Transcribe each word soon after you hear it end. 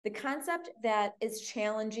The concept that is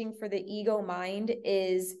challenging for the ego mind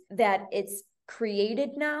is that it's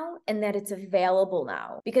created now and that it's available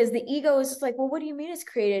now, because the ego is just like, well, what do you mean it's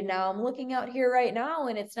created now? I'm looking out here right now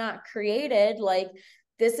and it's not created. Like,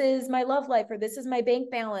 this is my love life, or this is my bank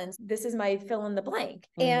balance, this is my fill in the blank.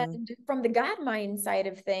 And from the God mind side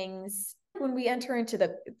of things, when we enter into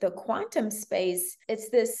the quantum space, it's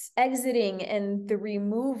this exiting and the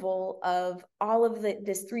removal of all of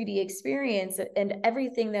this 3D experience and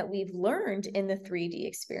everything that we've learned in the 3D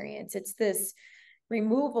experience. It's this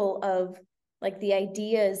removal of like the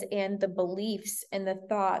ideas and the beliefs and the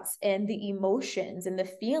thoughts and the emotions and the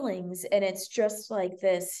feelings. And it's just like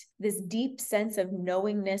this deep sense of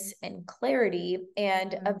knowingness and clarity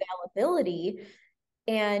and availability.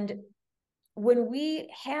 And when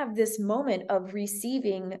we have this moment of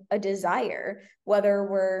receiving a desire, whether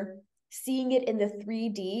we're seeing it in the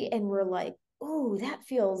 3D and we're like, oh, that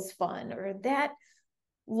feels fun, or that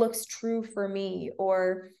looks true for me,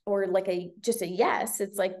 or like just a yes,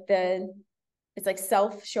 it's like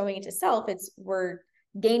self showing it to self. We're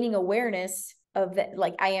gaining awareness of that,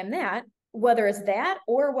 like, I am that, whether it's that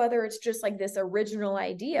or whether it's just like this original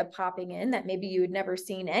idea popping in that maybe you had never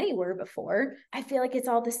seen anywhere before. I feel like it's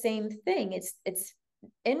all the same thing. It's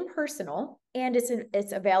impersonal and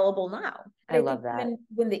it's available now. I love that.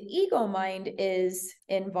 When the ego mind is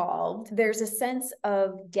involved, there's a sense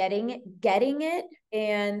of getting it,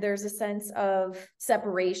 and there's a sense of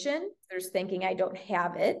separation. There's thinking, I don't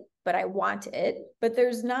have it, but I want it. But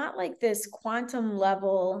there's not like this quantum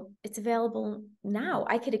level, it's available now.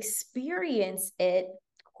 I could experience it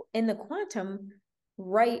in the quantum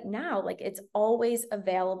right now. Like, it's always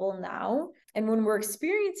available now. And when we're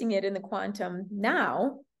experiencing it in the quantum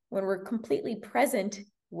now, when we're completely present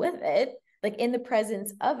with it, like in the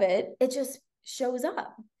presence of it, it just shows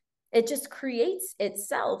up. It just creates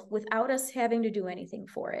itself without us having to do anything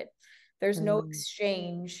for it. There's no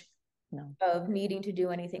exchange of needing to do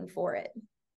anything for it.